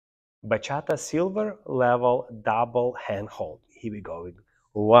Bachata silver level double hand hold. Here we go.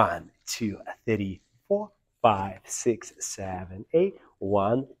 1, 2, 3, 4, 5, 6, 7, 8.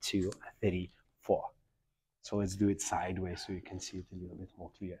 1, 2, 3, 4. So let's do it sideways so you can see it a little bit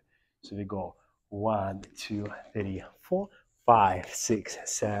more clear. So we go 1, 2, 3, 4, 5, 6,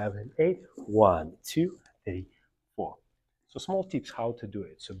 7, 8. 1, 2, 3, 4. So small tips how to do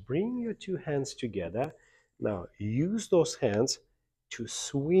it. So bring your two hands together. Now use those hands to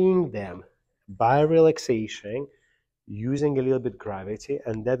swing them by relaxation, using a little bit gravity,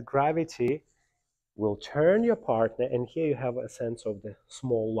 and that gravity will turn your partner, and here you have a sense of the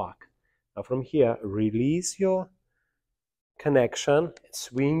small lock. Now from here, release your connection,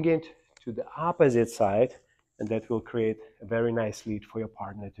 swing it to the opposite side, and that will create a very nice lead for your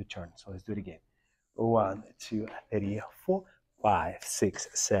partner to turn. So let's do it again. 1, 2, 3, 4, 5, 6,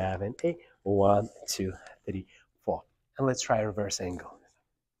 7, 8. 1, 2, 3, 4. And let's try reverse angle.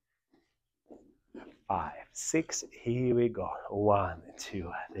 5, 6. Here we go. 1,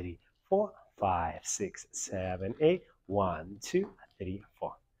 2, 3, 4, 5, 6, 7, 8. 1, 2, 3,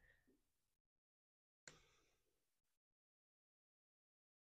 4.